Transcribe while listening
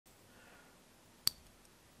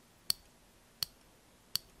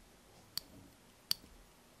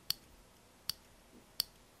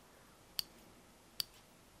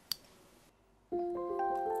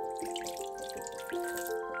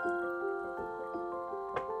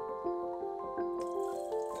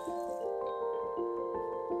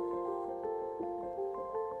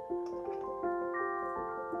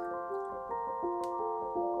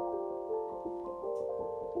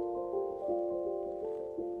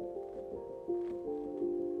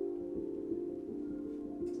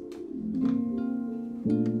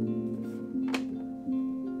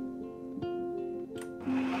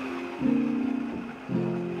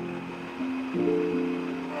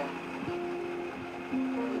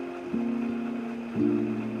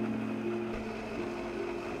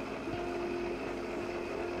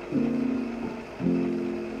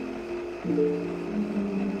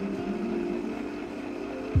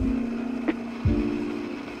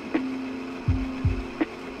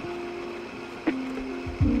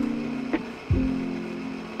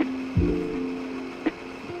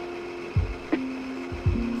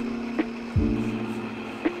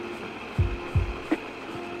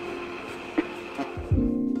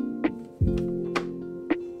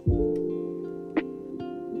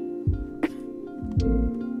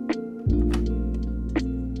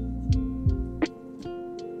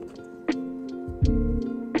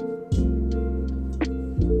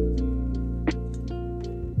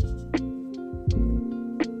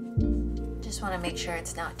to make sure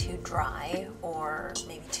it's not too dry or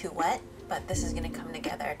maybe too wet, but this is going to come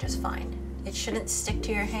together just fine. It shouldn't stick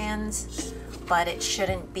to your hands, but it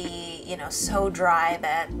shouldn't be, you know, so dry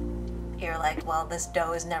that you're like, well, this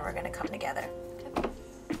dough is never going to come together.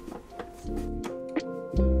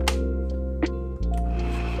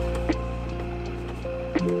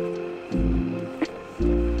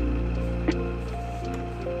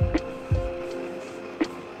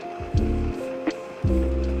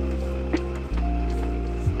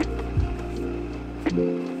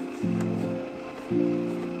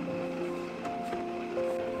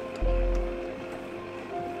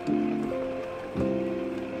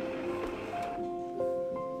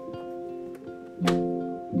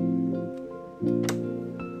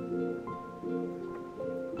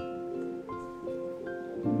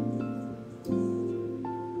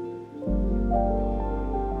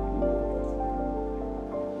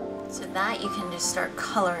 So that you can just start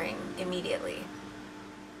coloring immediately.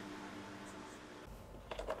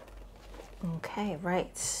 Okay,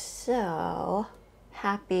 right, so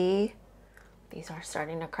happy, these are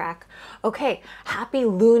starting to crack. Okay, happy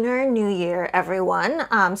Lunar New Year, everyone.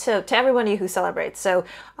 So to everybody who celebrates, so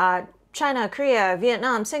China, Korea,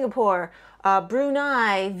 Vietnam, Singapore,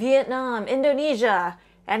 Brunei, Vietnam, Indonesia,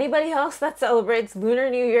 anybody else that celebrates Lunar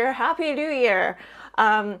New Year, Happy New Year.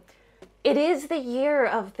 It is the year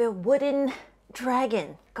of the wooden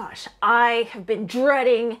dragon. Gosh, I have been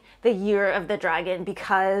dreading the year of the dragon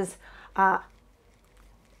because I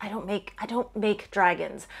don't make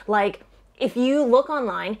dragons. Like, if you look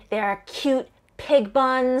online, there are cute pig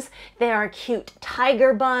buns, there are cute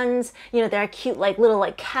tiger buns, you know, there are cute like little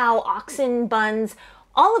like cow oxen buns.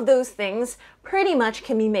 All of those things pretty much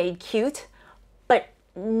can be made cute, but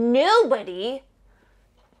nobody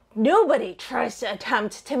tries to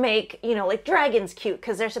attempt to make, you know, like dragons cute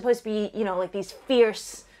because they're supposed to be, you know, like these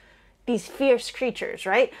fierce creatures,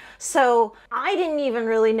 right? So I didn't even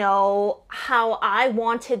really know how I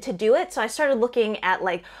wanted to do it. So I started looking at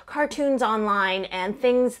like cartoons online and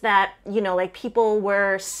things that, you know, like people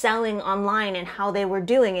were selling online and how they were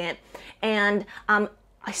doing it. And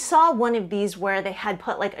I saw one of these where they had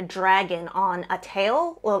put like a dragon on a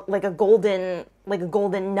tail, well, like a golden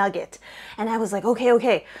nugget. And I was like,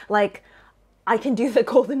 okay, like I can do the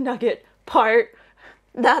golden nugget part.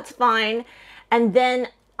 That's fine. And then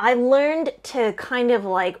I learned to kind of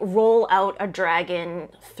like roll out a dragon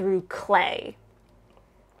through clay,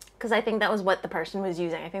 because I think that was what the person was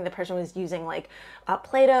using. I think the person was using like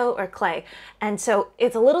Play-Doh or clay. And so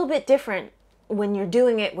it's a little bit different when you're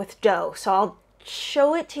doing it with dough. So I'll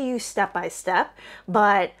show it to you step by step,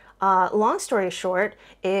 but long story short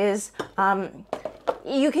is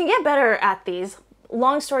you can get better at these.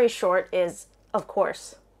 Long story short is, of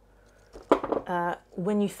course,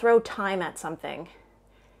 when you throw time at something,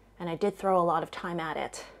 and I did throw a lot of time at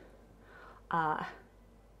it,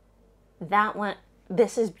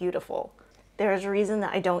 this is beautiful. There's a reason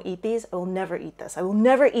that I don't eat these. I will never eat this. I will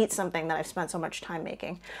never eat something that I've spent so much time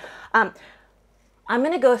making. I'm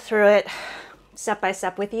gonna go through it step by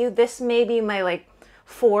step with you. This may be my like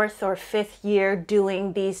 4th or 5th year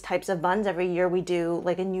doing these types of buns. Every year we do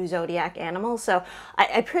like a new zodiac animal. So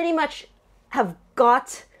I pretty much I've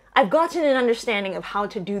gotten an understanding of how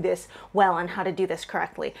to do this well and how to do this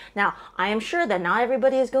correctly. Now, I am sure that not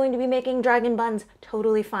everybody is going to be making dragon buns,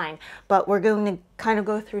 totally fine, but we're going to kind of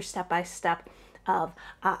go through step by step of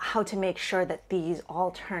how to make sure that these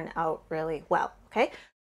all turn out really well, okay?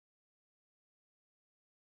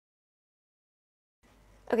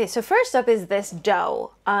 Okay, so first up is this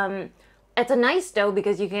dough. It's a nice dough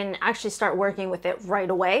because you can actually start working with it right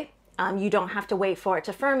away. You don't have to wait for it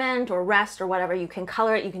to ferment or rest or whatever. You can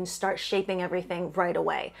color it, you can start shaping everything right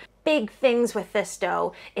away. Big things with this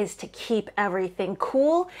dough is to keep everything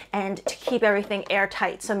cool and to keep everything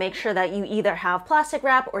airtight. So make sure that you either have plastic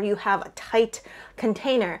wrap or you have a tight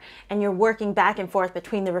container and you're working back and forth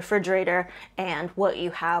between the refrigerator and what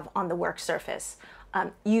you have on the work surface.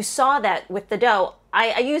 You saw that with the dough,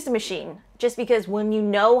 I used a machine just because when you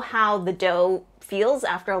know how the dough feels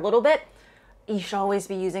after a little bit, you should always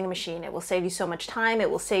be using a machine. It will save you so much time. It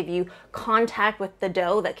will save you contact with the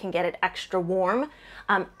dough that can get it extra warm.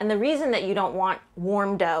 And the reason that you don't want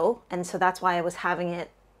warm dough, and so that's why I was having it,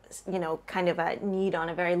 you know, kind of a knead on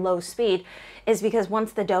a very low speed, is because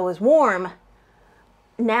once the dough is warm,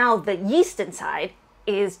 now the yeast inside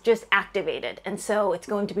is just activated. And so it's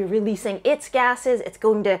going to be releasing its gases. It's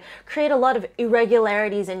going to create a lot of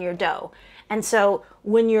irregularities in your dough. And so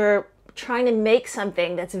when you're trying to make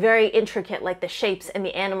something that's very intricate, like the shapes and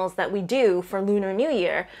the animals that we do for Lunar New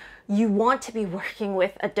Year, you want to be working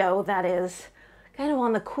with a dough that is kind of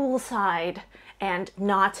on the cool side and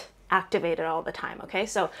not activated all the time, okay?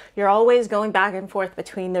 So you're always going back and forth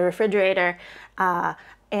between the refrigerator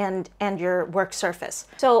and your work surface.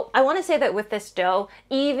 So I want to say that with this dough,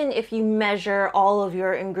 even if you measure all of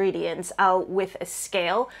your ingredients out with a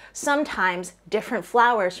scale, sometimes different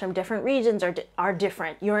flours from different regions are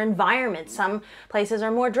different. Your environment, some places are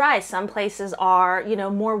more dry, some places are, you know,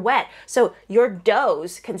 more wet. So your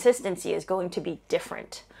dough's consistency is going to be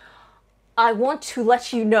different. I want to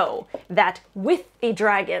let you know that with the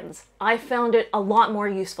dragons, I found it a lot more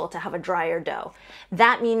useful to have a drier dough.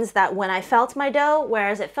 That means that when I felt my dough,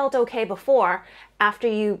 whereas it felt okay before, after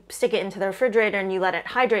you stick it into the refrigerator and you let it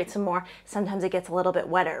hydrate some more, sometimes it gets a little bit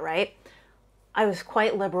wetter, right? I was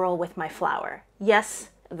quite liberal with my flour. Yes,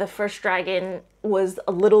 the first dragon was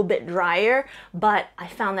a little bit drier, but I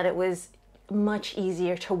found that it was much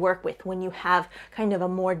easier to work with when you have kind of a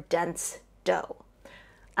more dense dough.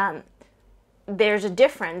 There's a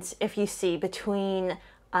difference, if you see, between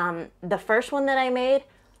the first one that I made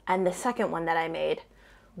and the second one that I made,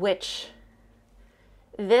 which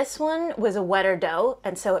this one was a wetter dough,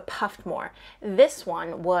 and so it puffed more. This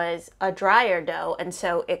one was a drier dough, and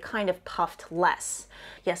so it kind of puffed less.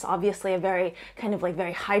 Yes, obviously a very kind of like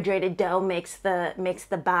very hydrated dough makes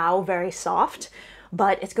the bow very soft,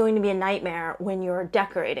 but it's going to be a nightmare when you're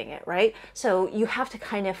decorating it, right? So you have to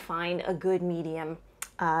kind of find a good medium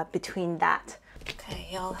between that. Okay,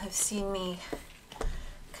 y'all have seen me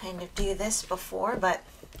kind of do this before, but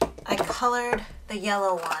I colored the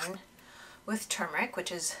yellow one with turmeric,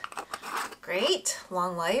 which is great,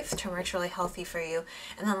 long life. Turmeric's really healthy for you.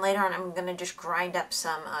 And then later on, I'm gonna just grind up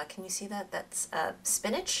some, can you see that? That's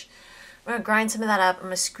spinach. I'm gonna grind some of that up. I'm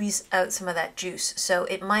gonna squeeze out some of that juice. So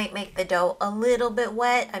it might make the dough a little bit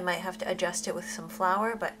wet. I might have to adjust it with some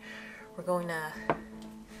flour, but we're going to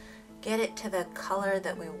get it to the color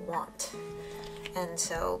that we want. And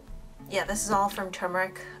so, yeah, this is all from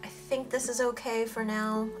turmeric. I think this is okay for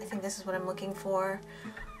now. I think this is what I'm looking for.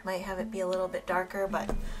 Might have it be a little bit darker, but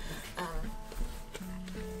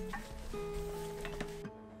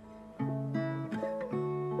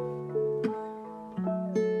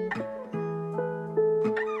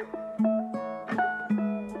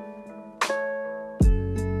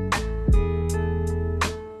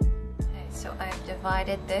okay, so I've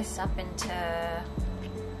divided this up into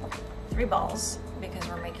 3 balls because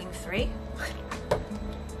we're making 3.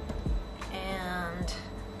 And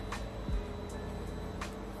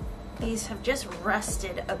these have just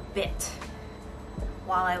rested a bit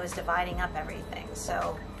while I was dividing up everything.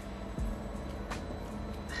 So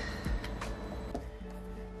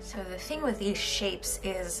the thing with these shapes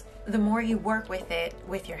is the more you work with it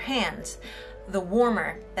with your hands, the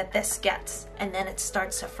warmer that this gets. And then it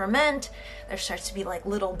starts to ferment. There starts to be like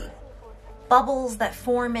little bubbles that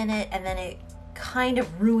form in it, and then it kind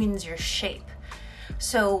of ruins your shape.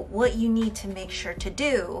 So what you need to make sure to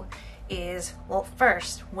do is, well,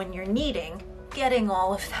 first, when you're kneading, getting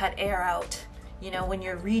all of that air out, you know, when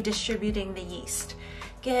you're redistributing the yeast,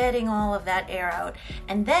 getting all of that air out.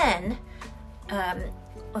 And then,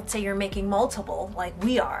 let's say you're making multiple, like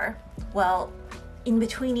we are, well, in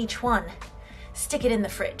between each one, stick it in the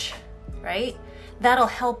fridge, right? That'll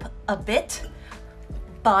help a bit,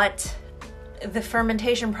 but the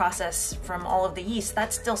fermentation process from all of the yeast,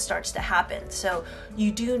 that still starts to happen. So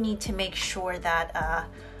you do need to make sure that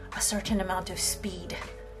a certain amount of speed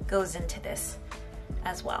goes into this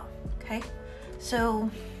as well, okay? So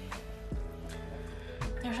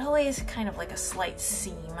there's always kind of like a slight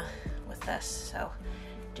seam with this, so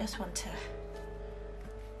just want to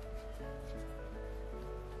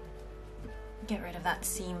get rid of that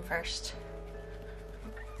seam first.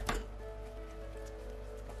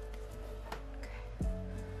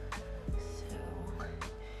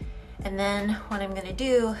 And then what I'm gonna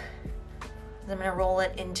do is I'm gonna roll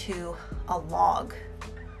it into a log.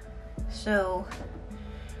 So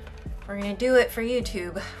we're gonna do it for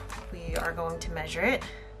YouTube. We are going to measure it.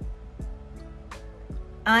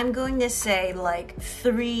 I'm going to say like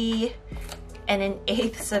 3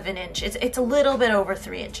 1/8 of an inch. It's a little bit over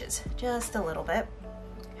 3 inches, just a little bit,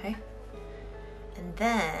 okay? And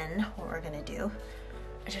then what we're gonna do,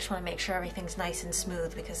 I just wanna make sure everything's nice and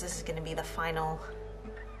smooth because this is gonna be the final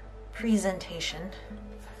presentation.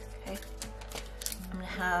 Okay, I'm gonna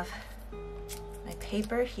have my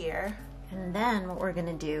paper here, and then what we're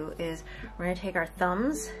gonna do is we're gonna take our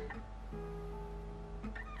thumbs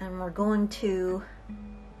and we're going to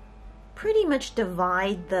pretty much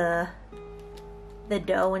divide the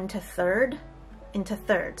dough into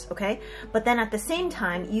thirds, okay? But then at the same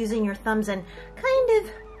time, using your thumbs and kind of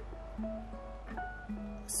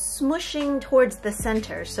smushing towards the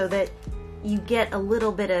center so that you get a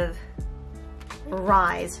little bit of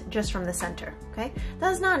rise just from the center, okay?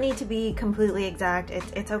 Does not need to be completely exact.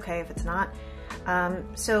 It's okay if it's not.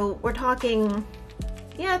 So we're talking,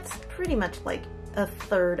 yeah, it's pretty much like a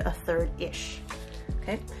third-ish,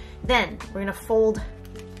 okay? Then we're gonna fold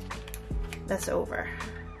this over.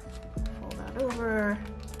 Fold that over,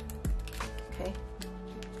 okay?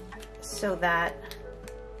 So that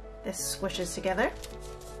this squishes together.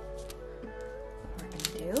 What we're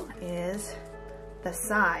gonna do is the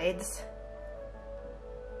sides,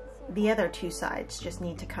 the other two sides just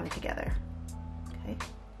need to come together, okay?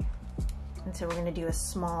 And so we're gonna do a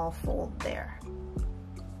small fold there,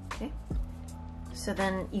 okay? So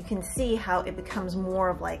then you can see how it becomes more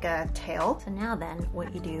of like a tail. So now then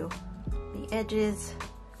what you do, the edges,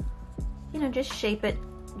 you know, just shape it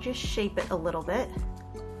a little bit.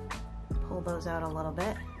 Pull those out a little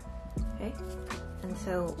bit, okay? And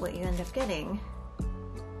so what you end up getting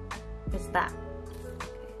is that.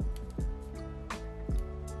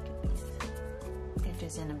 Okay. Get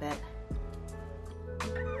these edges in a bit.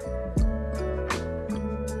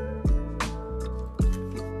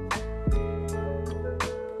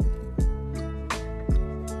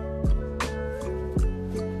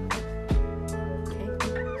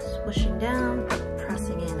 Pushing down, but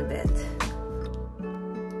pressing in a bit.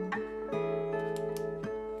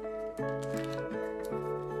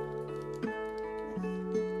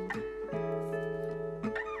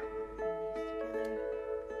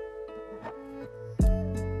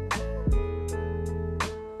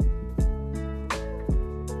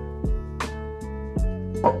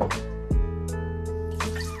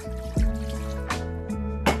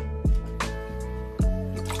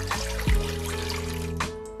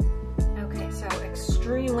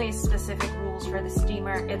 Extremely specific rules for the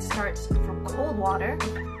steamer. It starts from cold water.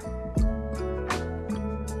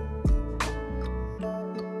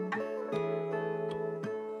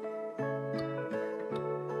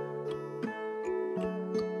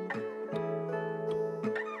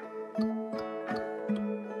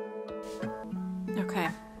 Okay,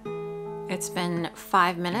 it's been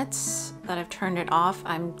 5 minutes that I've turned it off.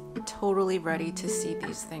 I'm totally ready to see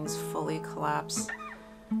these things fully collapse.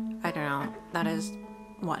 I don't know, that is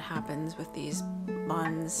what happens with these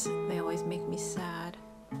buns. They always make me sad.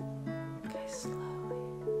 Okay,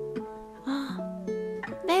 slowly.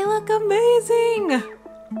 They look amazing!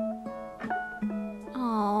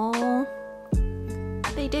 Oh,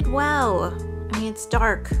 they did well. I mean, it's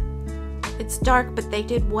dark. It's dark, but they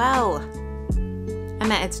did well. I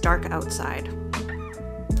meant it's dark outside.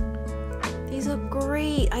 These look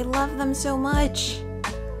great. I love them so much.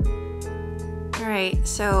 All right,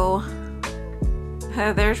 so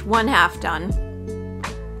there's one half done.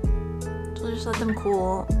 So we'll just let them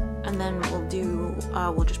cool, and then we'll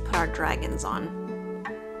just put our dragons on.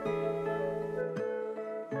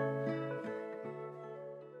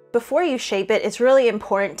 Before you shape it, it's really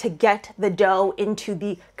important to get the dough into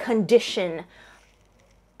the condition.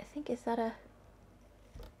 I think, is that a,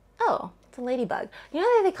 oh, it's a ladybug. You know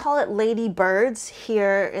that they call it ladybirds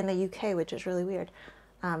here in the UK, which is really weird.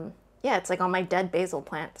 Yeah, it's like on my dead basil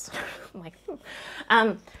plants. I'm like,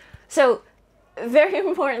 so very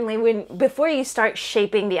importantly, before you start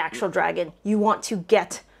shaping the actual dragon, you want to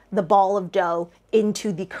get the ball of dough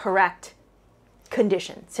into the correct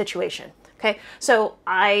situation. Okay, so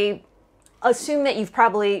I assume that you've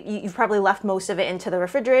probably left most of it into the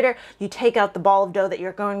refrigerator. You take out the ball of dough that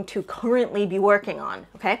you're going to currently be working on.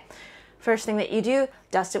 Okay, first thing that you do,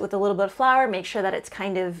 dust it with a little bit of flour. Make sure that it's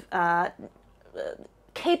kind of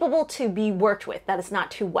capable to be worked with, that it's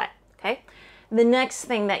not too wet, okay? The next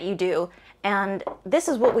thing that you do, and this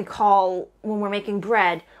is what we call when we're making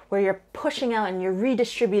bread, where you're pushing out and you're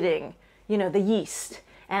redistributing, you know, the yeast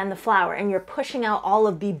and the flour, and you're pushing out all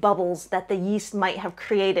of the bubbles that the yeast might have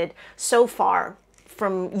created so far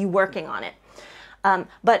from you working on it.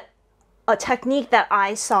 But a technique that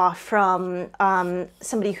I saw from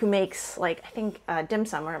somebody who makes, like, I think dim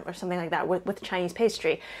sum or something like that with Chinese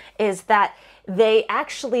pastry, is that they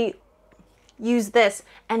actually use this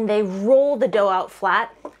and they roll the dough out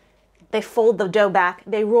flat. They fold the dough back,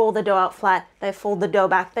 they roll the dough out flat, they fold the dough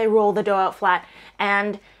back, they roll the dough out flat.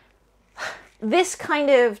 And this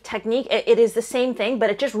kind of technique, it is the same thing,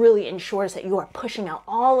 but it just really ensures that you are pushing out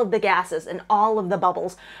all of the gases and all of the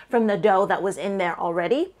bubbles from the dough that was in there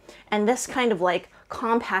already. And this kind of like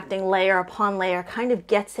compacting layer upon layer kind of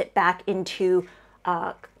gets it back into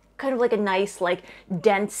kind of like a nice, like,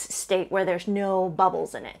 dense state where there's no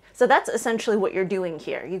bubbles in it. So that's essentially what you're doing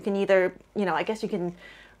here. You can either, you know, I guess you can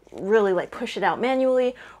really like push it out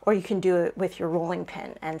manually, or you can do it with your rolling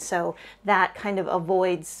pin. And so that kind of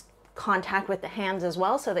avoids contact with the hands as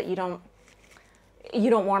well, so that you don't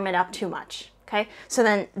warm it up too much. Okay, so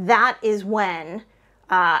then that is when,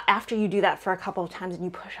 after you do that for a couple of times and you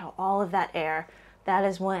push out all of that air, that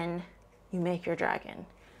is when you make your dragon.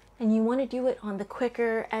 And you want to do it on the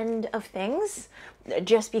quicker end of things,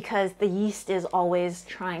 just because the yeast is always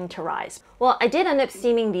trying to rise. Well, I did end up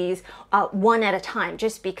steaming these one at a time,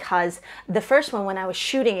 just because the first one, when I was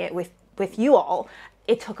shooting it with you all,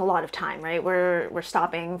 it took a lot of time, right? We're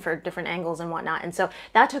stopping for different angles and whatnot. And so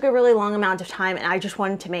that took a really long amount of time. And I just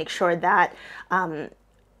wanted to make sure that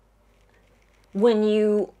when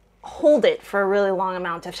you hold it for a really long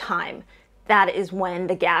amount of time, that is when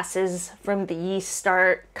the gases from the yeast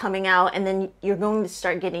start coming out, and then you're going to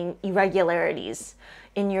start getting irregularities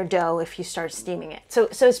in your dough if you start steaming it. So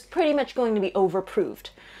it's pretty much going to be overproofed.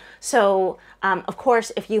 So of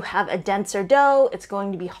course, if you have a denser dough, it's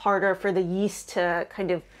going to be harder for the yeast to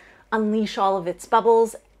kind of unleash all of its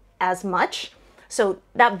bubbles as much. So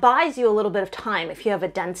that buys you a little bit of time if you have a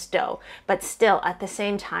dense dough, but still at the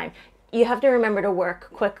same time, you have to remember to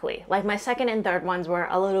work quickly. Like my second and third ones were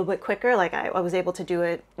a little bit quicker. Like I was able to do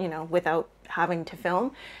it, you know, without having to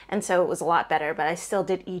film. And so it was a lot better, but I still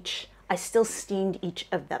steamed each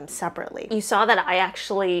of them separately. You saw that I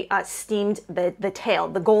actually steamed the tail,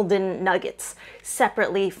 the golden nuggets,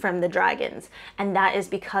 separately from the dragons. And that is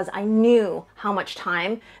because I knew how much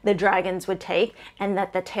time the dragons would take and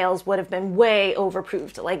that the tails would have been way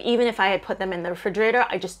overproofed. Like even if I had put them in the refrigerator,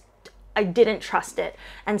 I didn't trust it.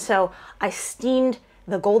 And so I steamed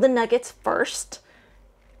the golden nuggets first,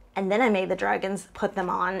 and then I made the dragons, put them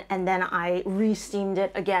on, and then I re-steamed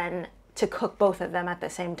it again to cook both of them at the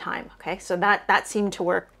same time. Okay, so that seemed to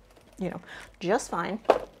work, you know, just fine.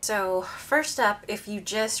 So first up, if you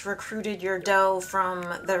just recruited your dough from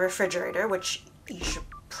the refrigerator, which you should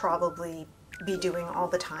probably be doing all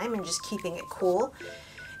the time and just keeping it cool,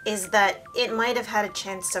 is that it might have had a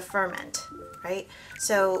chance to ferment, right?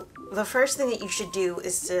 So the first thing that you should do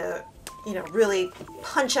is to, you know, really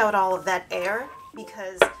punch out all of that air,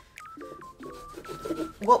 because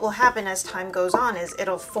what will happen as time goes on is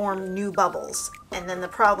it'll form new bubbles. And then the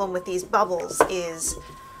problem with these bubbles is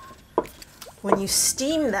when you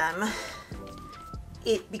steam them,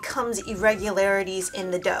 it becomes irregularities in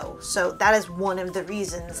the dough. So that is one of the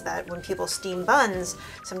reasons that when people steam buns,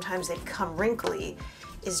 sometimes they become wrinkly,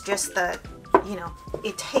 is just that, you know,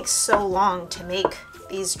 it takes so long to make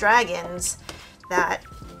these dragons that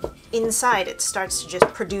inside it starts to just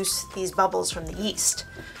produce these bubbles from the yeast.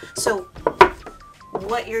 So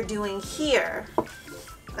what you're doing here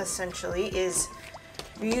essentially is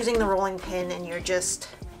you're using the rolling pin and you're just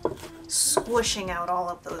squishing out all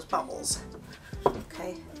of those bubbles.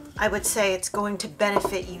 Okay, I would say it's going to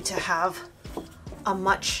benefit you to have a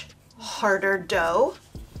much harder dough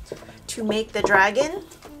to make the dragon.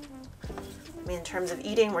 I mean, in terms of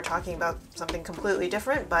eating, we're talking about something completely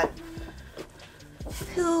different, but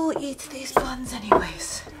who eats these buns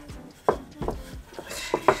anyways?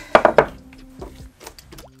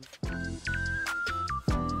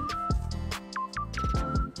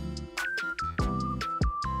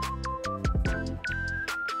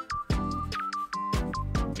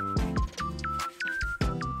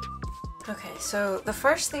 Okay. Okay, so the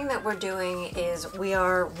first thing that we're doing is we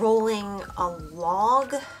are rolling a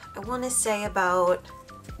log. I want to say about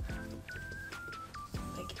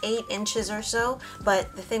like 8 inches or so,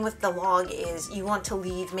 but the thing with the log is you want to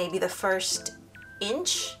leave maybe the first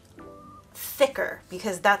inch thicker,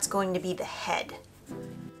 because that's going to be the head.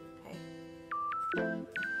 Okay. I'm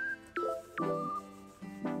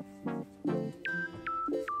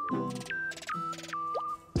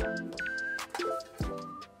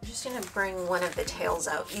just going to bring one of the tails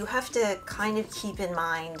out. You have to kind of keep in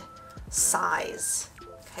mind size.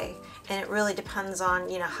 Okay, and it really depends on,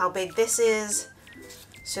 you know, how big this is,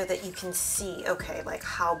 so that you can see, okay, like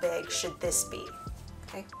how big should this be,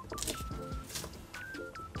 okay?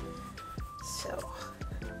 So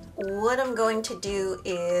what I'm going to do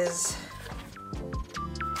is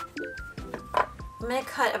I'm going to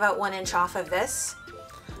cut about 1 inch off of this.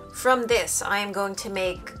 From this, I am going to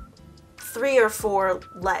make 3 or 4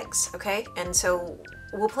 legs, okay? And so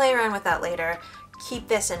we'll play around with that later. Keep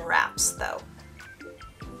this in wraps though.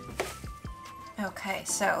 Okay,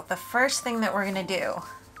 so the first thing that we're gonna do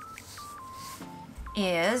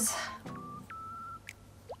is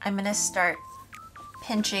I'm gonna start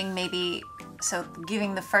pinching, maybe, so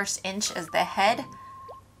giving the first inch as the head.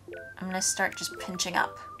 I'm gonna start just pinching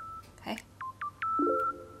up, okay?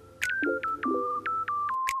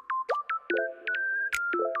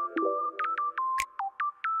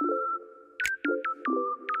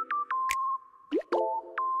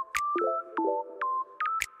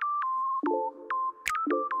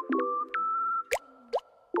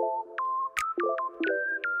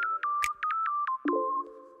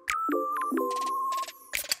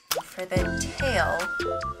 For the tail,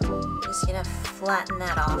 I'm just gonna flatten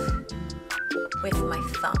that off with my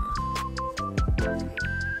thumb.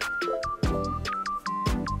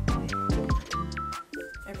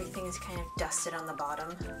 Everything is kind of dusted on the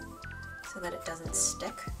bottom so that it doesn't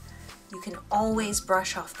stick. You can always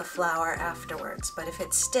brush off the flour afterwards, but if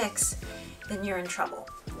it sticks, then you're in trouble,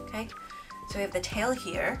 okay? So we have the tail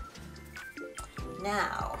here.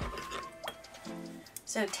 Now,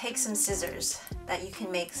 so take some scissors that you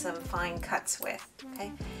can make some fine cuts with,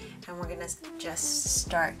 okay? And we're gonna just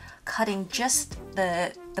start cutting just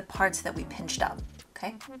the parts that we pinched up,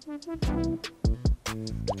 okay?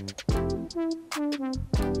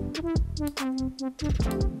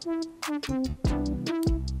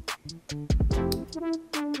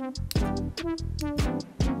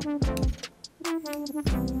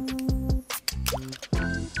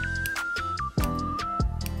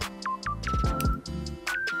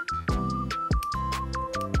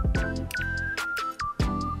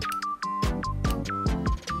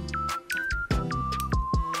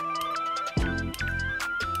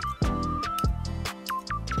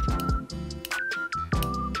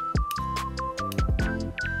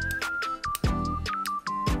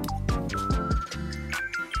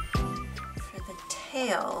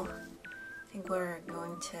 Tail, I think we're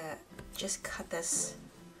going to just cut this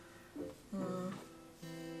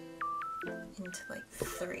into like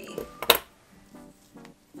 3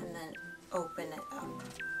 and then open it up.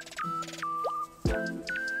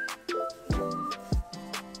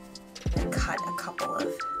 And cut a couple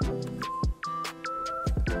of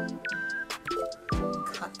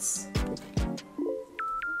cuts.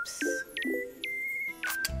 Oops.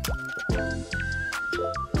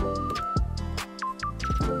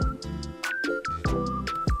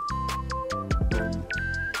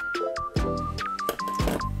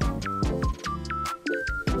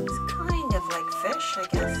 I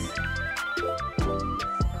guess.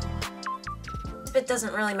 This bit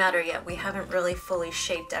doesn't really matter yet. We haven't really fully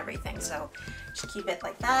shaped everything, so just keep it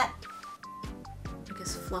like that. I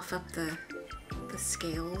guess fluff up the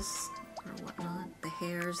scales or whatnot. The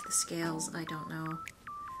hairs, the scales, I don't know.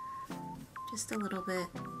 Just a little bit.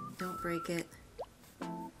 Don't break it.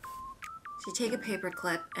 So you take a paper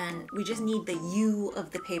clip, and we just need the U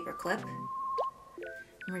of the paper clip.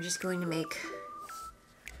 And we're just going to make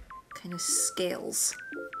kind of scales.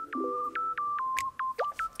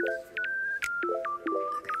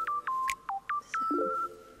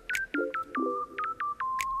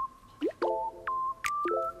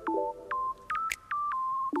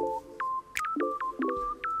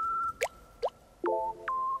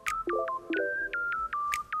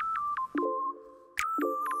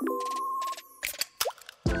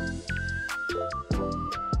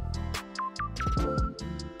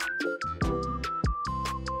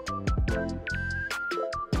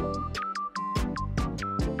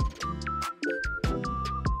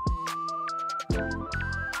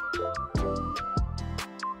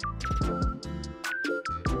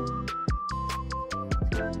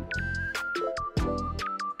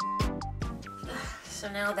 So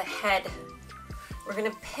now the head, we're gonna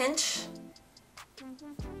pinch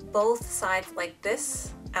both sides like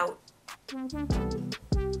this out.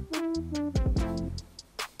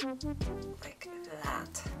 Like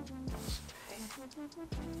that. Okay.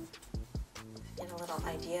 Get a little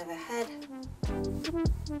idea of the head.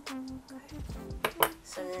 Okay.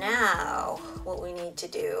 So now what we need to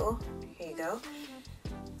do, here you go,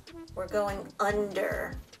 we're going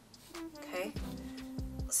under, okay?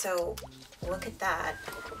 So look at that.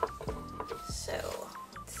 So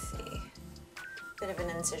let's see, bit of an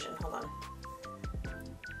incision, hold on.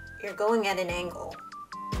 You're going at an angle.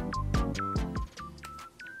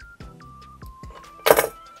 Okay.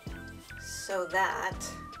 So that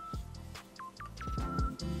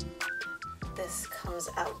this comes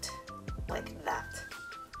out like that,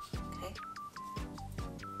 okay?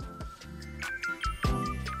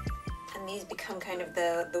 And these become kind of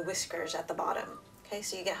the whiskers at the bottom. Okay,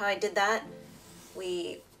 so you get how I did that?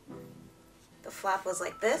 The flap was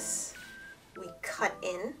like this. We cut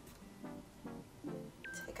in,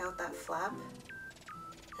 take out that flap,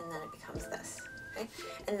 and then it becomes this, okay?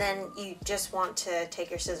 And then you just want to take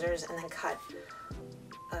your scissors and then cut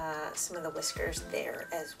some of the whiskers there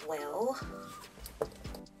as well.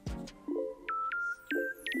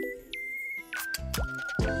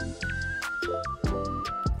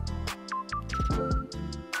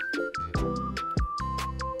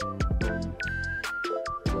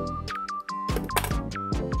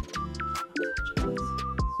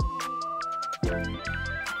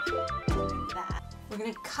 We're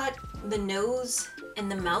gonna cut the nose and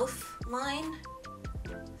the mouth line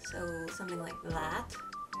So something like that.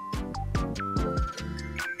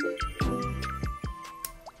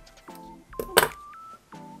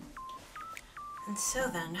 And so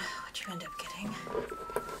then, what you end up getting,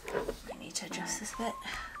 I need to adjust this bit.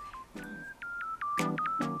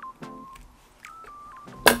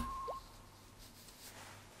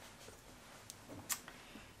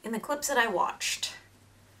 In the clips that I watched,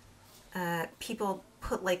 people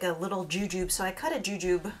put like a little jujube, so I cut a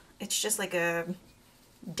jujube. It's just like a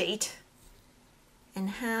date in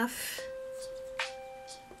half.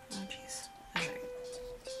 Oh jeez. All right.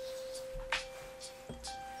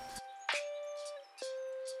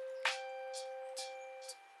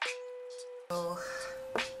 So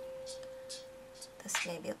this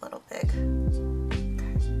may be a little big.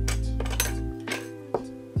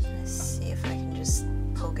 Let's see if I can just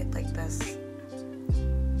poke it like this.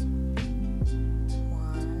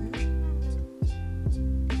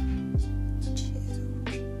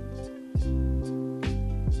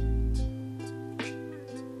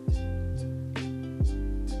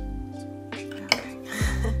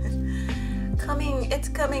 It's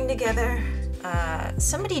coming together.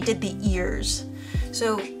 Somebody did the ears.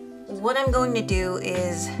 So what I'm going to do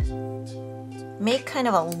is make kind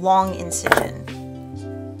of a long incision.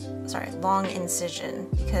 Sorry, long incision,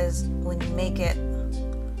 because when you make it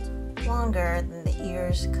longer, then the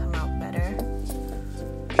ears come out better.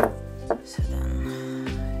 So then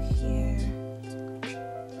here.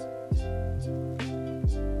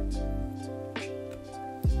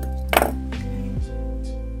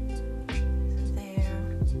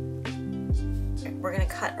 We're gonna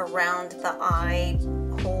cut around the eye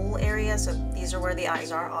hole area, so these are where the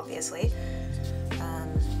eyes are, obviously.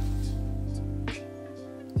 I'm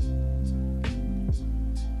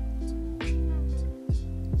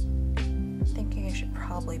thinking I should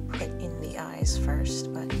probably put in the eyes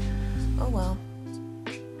first, but oh well.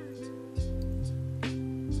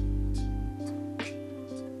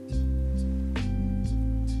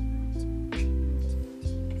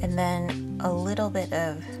 And then a little bit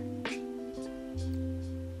of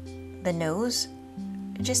the nose,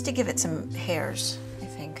 just to give it some hairs, I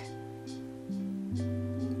think.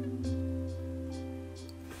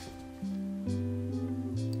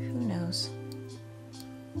 Who knows?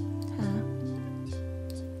 Huh?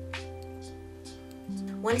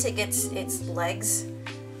 Once it gets its legs,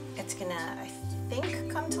 it's gonna, I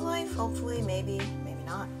think, come to life. Hopefully, maybe, maybe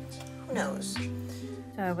not. Who knows?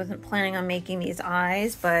 So I wasn't planning on making these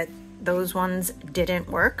eyes, but those ones didn't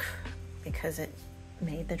work because it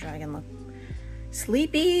made the dragon look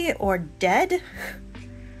sleepy or dead.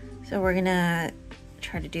 So we're gonna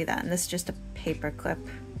try to do that. And this is just a paper clip.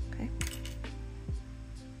 Okay.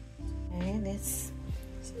 Okay, this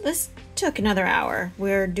took another hour.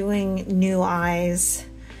 We're doing new eyes.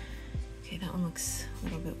 Okay, that one looks a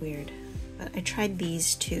little bit weird. But I tried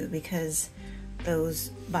these two because those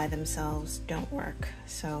by themselves don't work.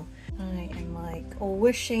 So I am like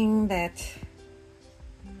wishing that,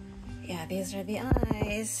 yeah, these are the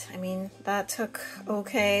eyes. I mean, that took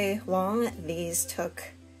okay long. These took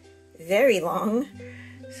very long.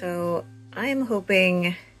 So I'm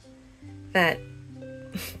hoping that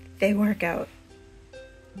they work out.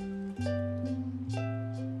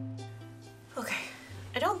 Okay,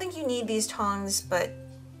 I don't think you need these tongs, but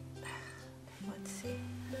let's see.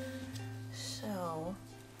 So,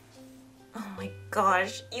 oh my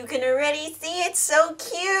gosh, you can already see it's so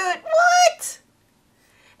cute. What?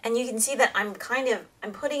 And you can see that I'm putting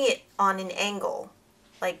it on an angle.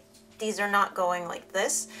 Like, these are not going like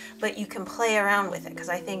this, but you can play around with it, because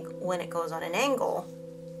I think when it goes on an angle,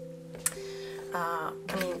 I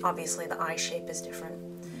mean, obviously the eye shape is different.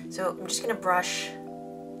 So I'm just gonna brush.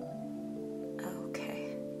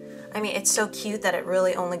 Okay. I mean, it's so cute that it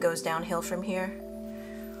really only goes downhill from here.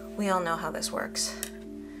 We all know how this works.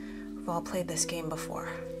 We've all played this game before.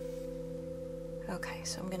 Okay,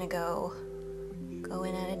 so I'm gonna go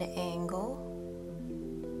in at an angle.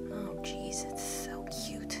 Oh geez, it's so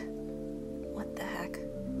cute. What the heck?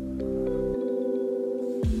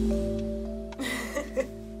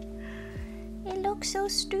 It looks so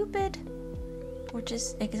stupid. Which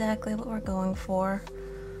is exactly what we're going for.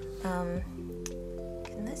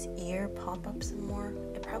 Can this ear pop up some more?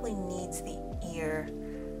 It probably needs the ear.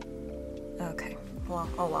 Okay, well,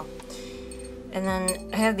 oh well. And then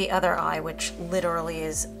I have the other eye, which literally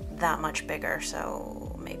is that much bigger,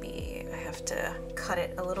 so maybe I have to cut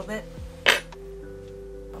it a little bit.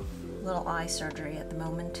 Little eye surgery at the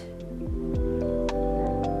moment.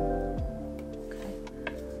 Okay.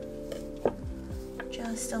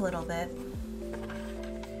 Just a little bit.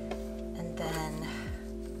 And then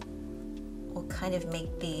we'll kind of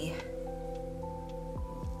make the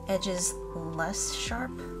edges less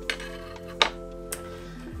sharp.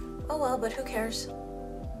 Oh well, but who cares?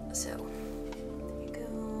 So, there you go.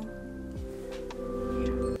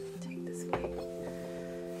 Here, take this away.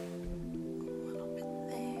 A little bit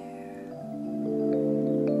there.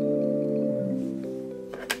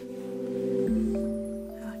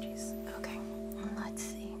 Oh geez, okay. Let's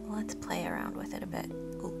see, let's play around with it a bit.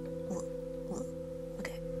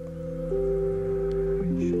 Okay.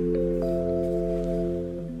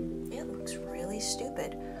 It looks really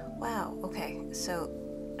stupid. Wow, okay, so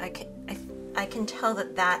I can tell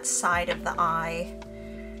that that side of the eye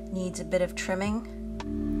needs a bit of trimming.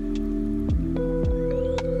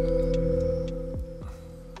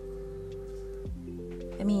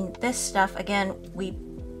 I mean, this stuff, again, we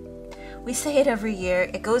say it every year,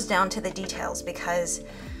 it goes down to the details because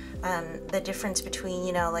the difference between,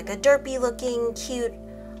 you know, like a derpy looking cute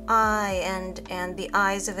eye and the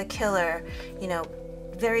eyes of a killer, you know,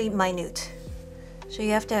 very minute. So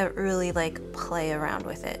you have to really like play around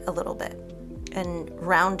with it a little bit. And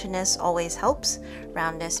roundness always helps.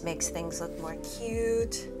 Roundness makes things look more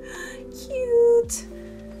cute. Cute.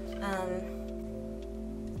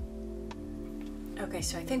 Okay,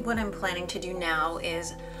 so I think what I'm planning to do now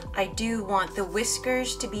is I do want the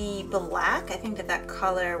whiskers to be black. I think that that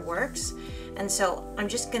color works. And so I'm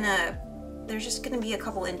just gonna, there's just gonna be a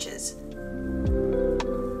couple inches.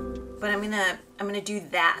 But I'm gonna do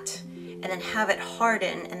that and then have it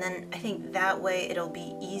harden, and then I think that way it'll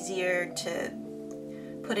be easier to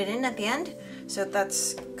put it in at the end. So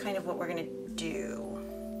that's kind of what we're gonna do.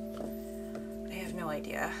 I have no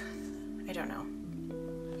idea. I don't know.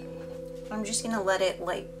 I'm just gonna let it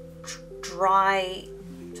like dry.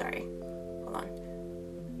 Sorry, hold on.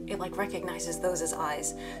 It like recognizes those as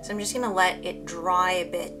eyes. So I'm just gonna let it dry a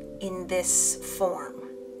bit in this form,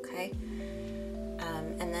 okay?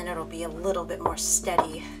 And then it'll be a little bit more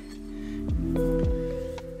steady.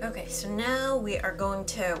 Okay, so now we are going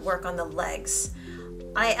to work on the legs.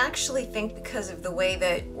 I actually think because of the way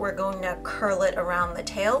that we're going to curl it around the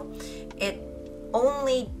tail, it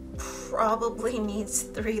only probably needs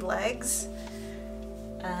 3 legs.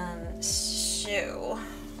 So,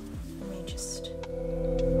 let me just...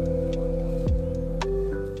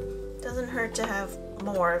 Doesn't hurt to have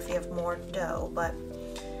more if you have more dough, but...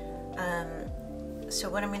 So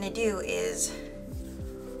what I'm going to do is,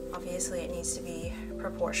 obviously it needs to be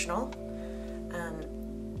proportional.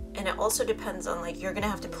 And it also depends on, like, you're going to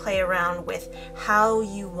have to play around with how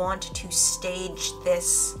you want to stage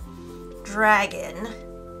this dragon.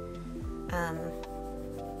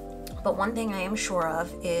 But one thing I am sure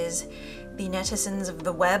of is the netizens of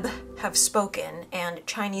the web have spoken, and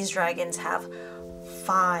Chinese dragons have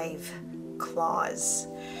 5 claws.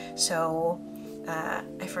 So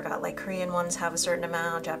I forgot, like Korean ones have a certain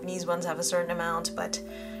amount, Japanese ones have a certain amount, but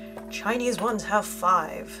Chinese ones have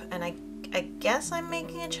 5. And I guess I'm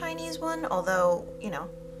making a Chinese one, although, you know,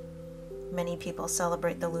 many people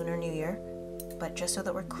celebrate the Lunar New Year. But just so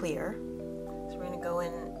that we're clear, so we're gonna go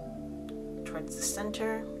in towards the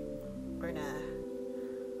center. We're gonna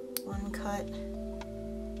 1 cut,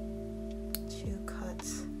 2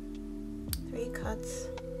 cuts, 3 cuts,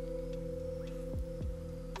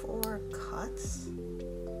 4 cuts,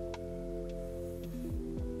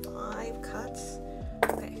 5 cuts.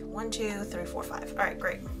 Okay, 1, 2, 3, 4, 5. All right,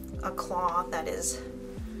 great. A claw that is,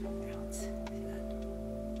 here, let's see that,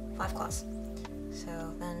 5 claws.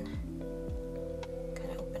 So then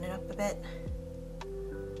kind of open it up a bit.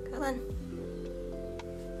 Come on.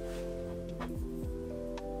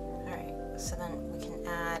 All right, so then we can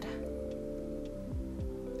add,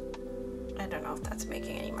 I don't know if that's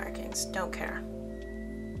making any markings, don't care.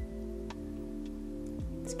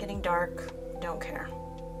 It's getting dark, don't care.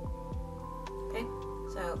 Okay,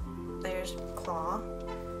 so there's claw.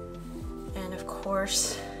 And of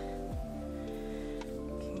course,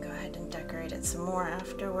 we can go ahead and decorate it some more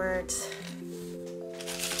afterwards.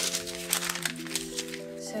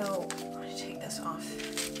 So I'm going to take this off.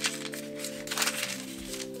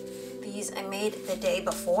 These I made the day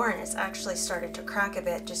before, and it's actually started to crack a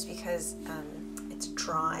bit just because it's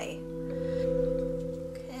dry.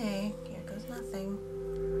 Okay, here goes nothing.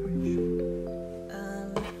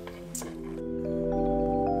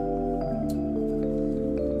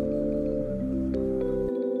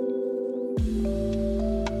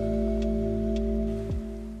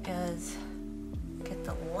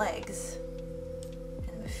 Legs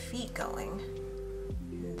and the feet going.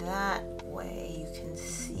 That way you can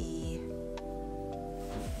see.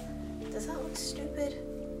 Does that look stupid?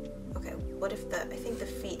 Okay, what if I think the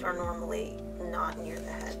feet are normally not near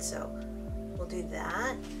the head, so we'll do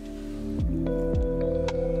that.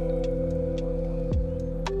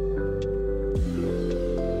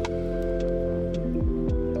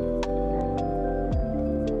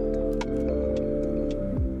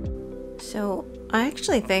 So I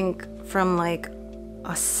actually think from like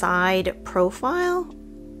a side profile,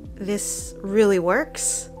 this really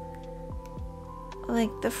works. Like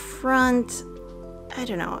the front, I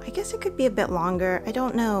don't know, I guess it could be a bit longer. I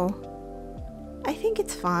don't know. I think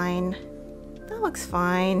it's fine. That looks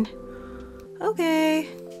fine. Okay.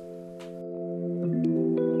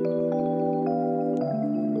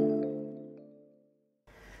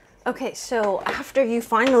 Okay, so after you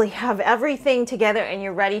finally have everything together and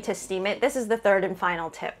you're ready to steam it, this is the third and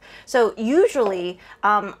final tip. So usually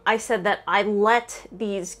I said that I let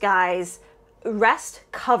these guys rest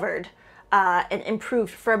covered and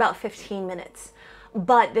improved for about 15 minutes.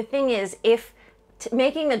 But the thing is, if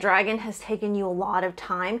making the dragon has taken you a lot of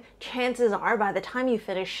time, chances are by the time you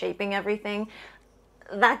finish shaping everything,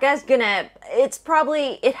 that guy's gonna,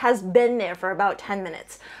 it has been there for about 10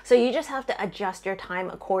 minutes. So you just have to adjust your time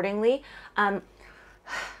accordingly.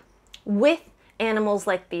 With animals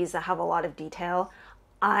like these that have a lot of detail,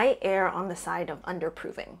 I err on the side of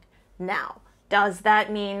underproving. Now, does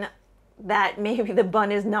that mean that maybe the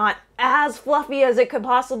bun is not as fluffy as it could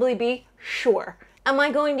possibly be? Sure. Am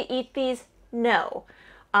I going to eat these? No.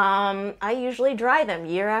 I usually dry them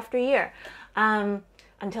year after year.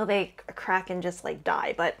 Until they crack and just like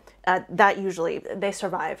die, but that usually, they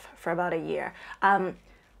survive for about a year.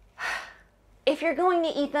 If you're going to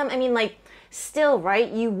eat them, I mean, like, still, right,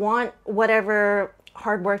 you want whatever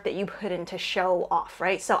hard work that you put in to show off,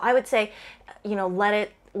 right? So I would say, you know,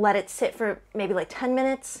 let it sit for maybe like 10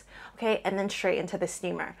 minutes, okay, and then straight into the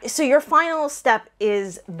steamer. So your final step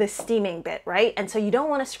is the steaming bit, right? And so you don't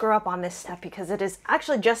want to screw up on this step because it is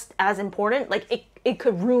actually just as important. Like, it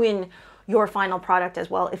could ruin your final product as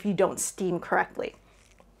well if you don't steam correctly.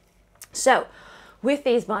 So with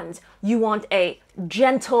these buns, you want a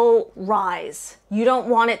gentle rise. You don't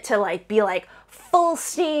want it to like be like full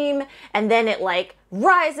steam and then it like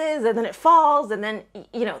rises and then it falls and then,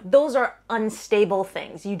 you know, those are unstable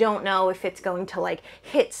things. You don't know if it's going to like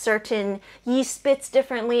hit certain yeast bits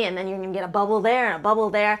differently and then you're gonna get a bubble there and a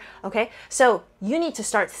bubble there, okay? So you need to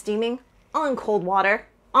start steaming on cold water,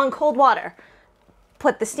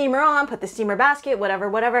 Put the steamer on, put the steamer basket,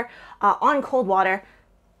 whatever, on cold water,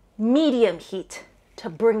 medium heat to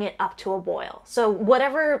bring it up to a boil. So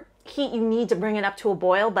whatever heat you need to bring it up to a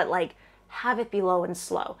boil, but like have it be low and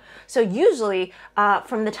slow. So usually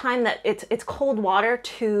from the time that it's cold water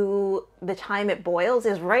to the time it boils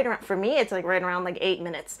is right around, for me, it's like right around like 8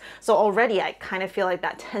 minutes. So already I kind of feel like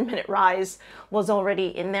that 10-minute rise was already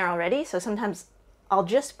in there already. So sometimes I'll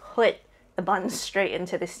just put the buns straight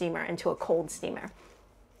into the steamer, into a cold steamer.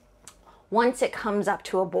 Once it comes up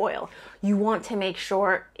to a boil, you want to make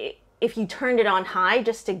sure, if you turned it on high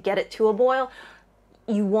just to get it to a boil,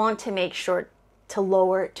 you want to make sure to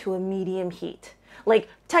lower it to a medium heat. Like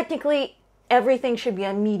technically everything should be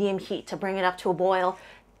a medium heat to bring it up to a boil.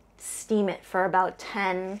 Steam it for about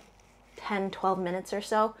 10, 12 minutes or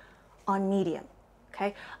so on medium,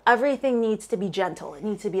 okay? Everything needs to be gentle. It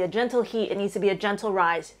needs to be a gentle heat. It needs to be a gentle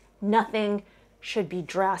rise. Nothing should be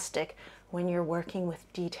drastic when you're working with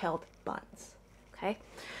detailed buns, okay?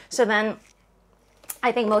 So then,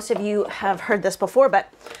 I think most of you have heard this before,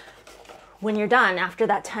 but when you're done, after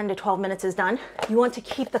that 10 to 12 minutes is done, you want to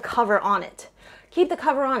keep the cover on it. Keep the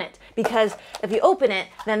cover on it, because if you open it,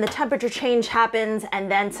 then the temperature change happens, and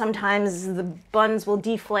then sometimes the buns will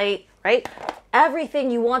deflate, right? Everything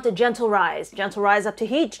you want a gentle rise up to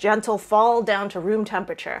heat, gentle fall down to room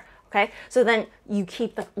temperature. Okay, so then you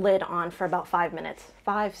keep the lid on for about 5 minutes,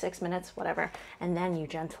 5-6 minutes, whatever, and then you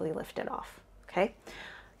gently lift it off, okay?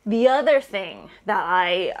 The other thing that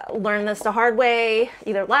I learned this the hard way,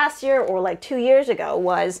 either last year or like 2 years ago,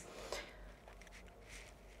 was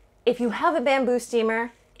if you have a bamboo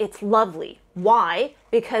steamer, it's lovely. Why?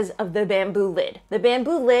 Because of the bamboo lid. The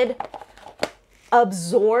bamboo lid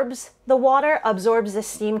absorbs the water, absorbs the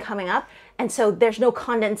steam coming up, and so there's no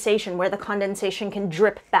condensation where the condensation can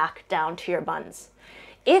drip back down to your buns.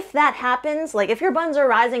 If that happens, like if your buns are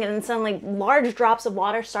rising and then suddenly large drops of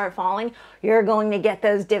water start falling, you're going to get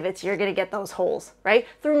those divots, you're going to get those holes, right?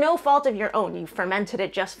 Through no fault of your own. You fermented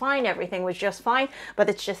it just fine, everything was just fine, but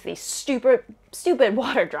it's just these stupid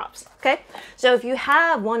water drops, okay? So if you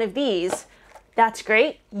have one of these, that's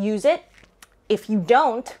great, use it. If you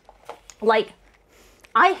don't, like,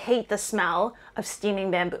 I hate the smell of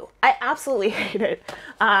steaming bamboo. I absolutely hate it.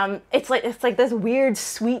 It's like this weird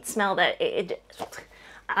sweet smell that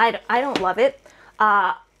I don't love it.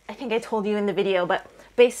 I think I told you in the video, but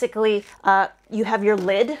basically you have your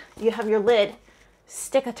lid,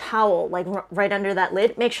 stick a towel like right under that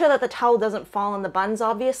lid. Make sure that the towel doesn't fall on the buns,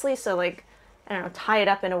 obviously, so like, I don't know, tie it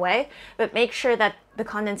up in a way, but make sure that the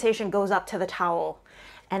condensation goes up to the towel.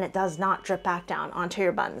 and it does not drip back down onto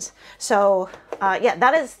your buns. So yeah,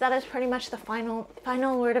 that is pretty much the final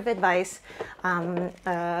word of advice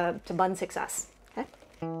to bun success. Okay.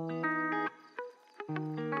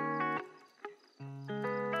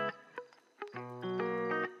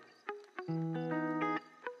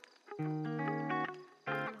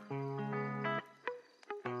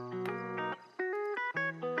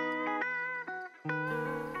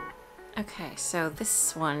 Okay, so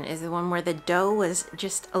this one is the one where the dough was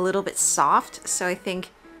just a little bit soft, so I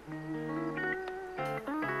think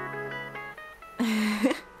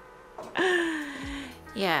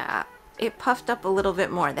yeah, it puffed up a little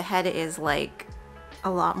bit more. The head is like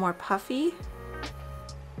a lot more puffy.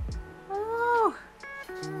 Oh,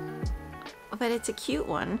 but it's a cute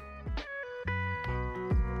one.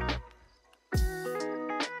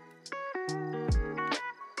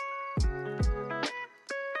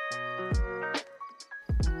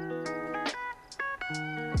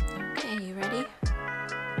 Okay, you ready?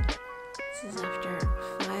 This is after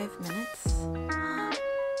 5 minutes.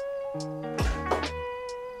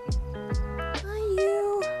 Hi,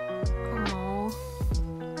 you. Oh,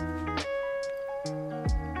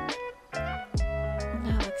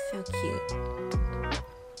 that looks so cute.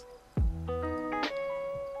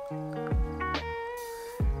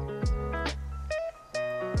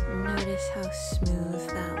 Notice how smooth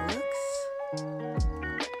that looks.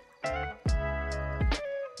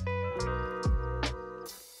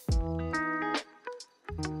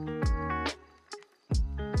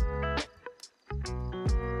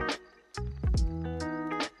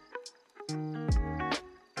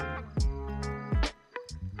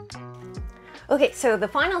 Okay, so the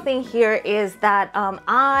final thing here is that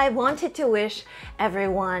I wanted to wish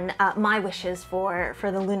everyone my wishes for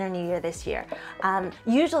the Lunar New Year this year.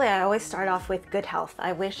 Usually I always start off with good health.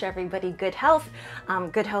 I wish everybody good health.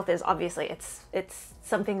 Good health is obviously, it's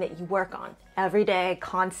something that you work on every day,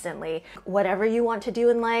 constantly. Whatever you want to do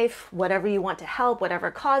in life, whatever you want to help,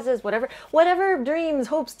 whatever causes, whatever dreams,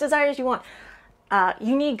 hopes, desires you want,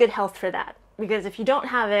 you need good health for that. Because if you don't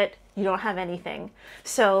have it, you don't have anything.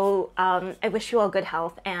 So I wish you all good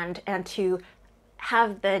health and to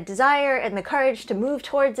have the desire and the courage to move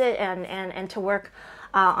towards it and to work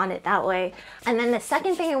on it that way. And then the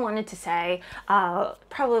second thing I wanted to say,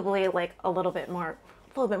 probably like a little bit more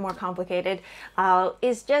complicated,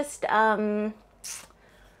 is just there's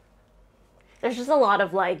just a lot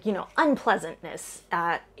of like, you know, unpleasantness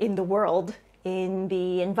in the world, in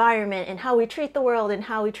the environment, and how we treat the world and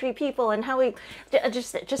how we treat people and how we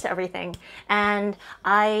just everything. And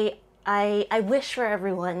I wish for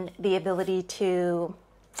everyone the ability to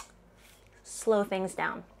slow things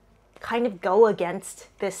down, kind of go against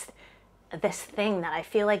this thing that I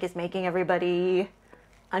feel like is making everybody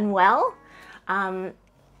unwell, to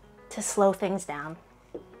slow things down.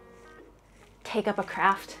 Take up a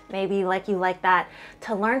craft, maybe like you like that,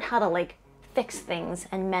 to learn how to like fix things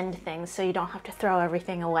and mend things so you don't have to throw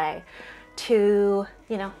everything away, to,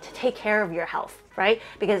 you know, to take care of your health, right?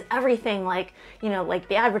 Because everything, like, you know, like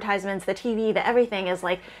the advertisements, the TV, the everything is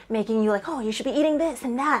like making you like, oh, you should be eating this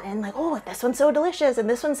and that, and like, oh, this one's so delicious and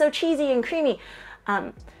this one's so cheesy and creamy.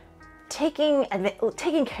 Taking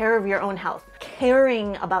care of your own health,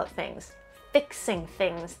 caring about things, fixing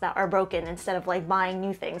things that are broken instead of like buying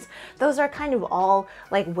new things. Those are kind of all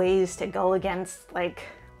like ways to go against like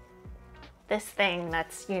this thing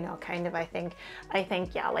that's, you know, kind of, I think,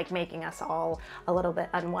 yeah, like making us all a little bit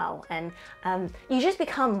unwell. And you just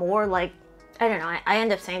become more like, I don't know, I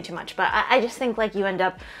end up saying too much, but I just think like you end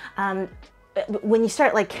up, when you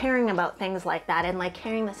start like caring about things like that and like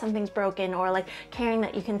caring that something's broken or like caring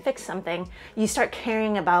that you can fix something, you start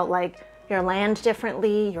caring about like your land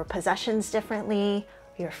differently, your possessions differently,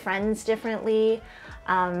 your friends differently.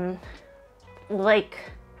 Like,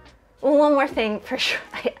 one more thing for sure,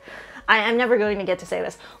 I'm never going to get to say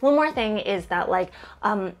this. One more thing is that like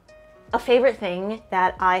a favorite thing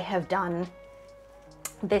that I have done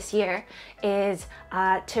this year is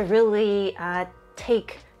to really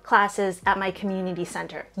take classes at my community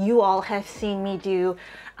center. You all have seen me do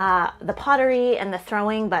the pottery and the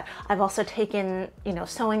throwing, but I've also taken, you know,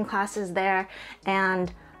 sewing classes there.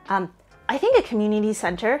 And I think a community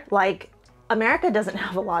center, like, America doesn't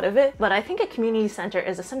have a lot of it, but I think a community center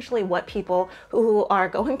is essentially what people who are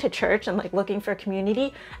going to church and like looking for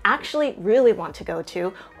community actually really want to go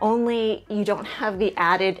to, only you don't have the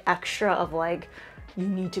added extra of like, you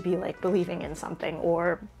need to be like believing in something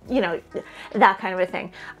or, you know, that kind of a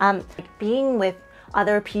thing. Like being with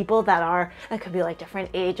other people that could be like different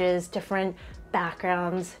ages, different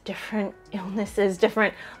backgrounds, different illnesses,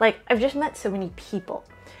 different, like I've just met so many people,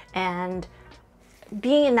 and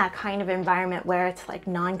being in that kind of environment where it's like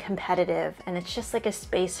non-competitive and it's just like a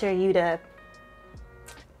space for you to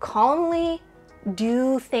calmly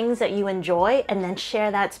do things that you enjoy and then share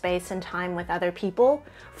that space and time with other people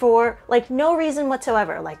for like no reason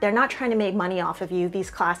whatsoever. Like they're not trying to make money off of you. These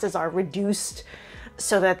classes are reduced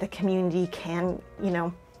so that the community can, you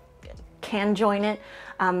know, can join it.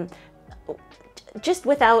 Just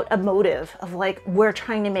without a motive of like, we're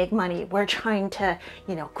trying to make money, we're trying to,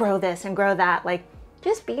 you know, grow this and grow that. Like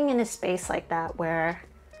just being in a space like that where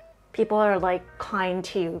people are like kind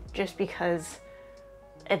to you just because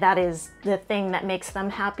that is the thing that makes them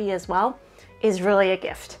happy as well is really a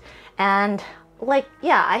gift. And like,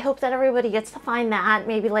 yeah, I hope that everybody gets to find that,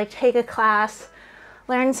 maybe like take a class,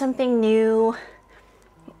 learn something new,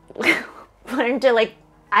 learn to like,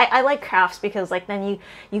 I like crafts because like then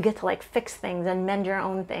you get to like fix things and mend your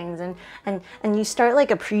own things and you start like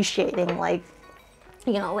appreciating like,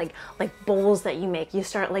 you know, like bowls that you make. You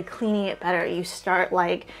start like cleaning it better. You start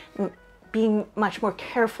like being much more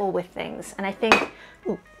careful with things. And I think,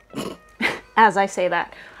 as I say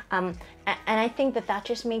that, and I think that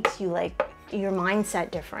just makes you like your mindset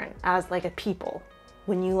different as like a people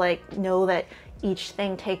when you like know that each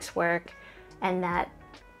thing takes work and that,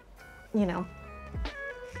 you know,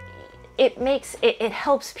 it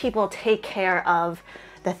helps people take care of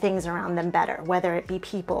the things around them better, whether it be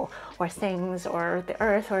people or things or the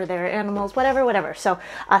earth or their animals, whatever. So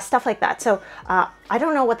stuff like that. So I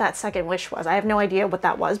don't know what that second wish was. I have no idea what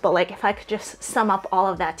that was, but like if I could just sum up all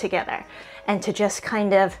of that together and to just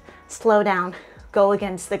kind of slow down, go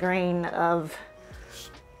against the grain of,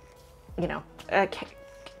 you know,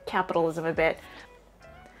 capitalism a bit.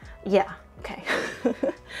 Yeah, okay.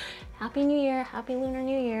 Happy New Year, Happy Lunar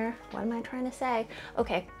New Year. What am I trying to say?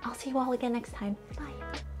 Okay, I'll see you all again next time. Bye.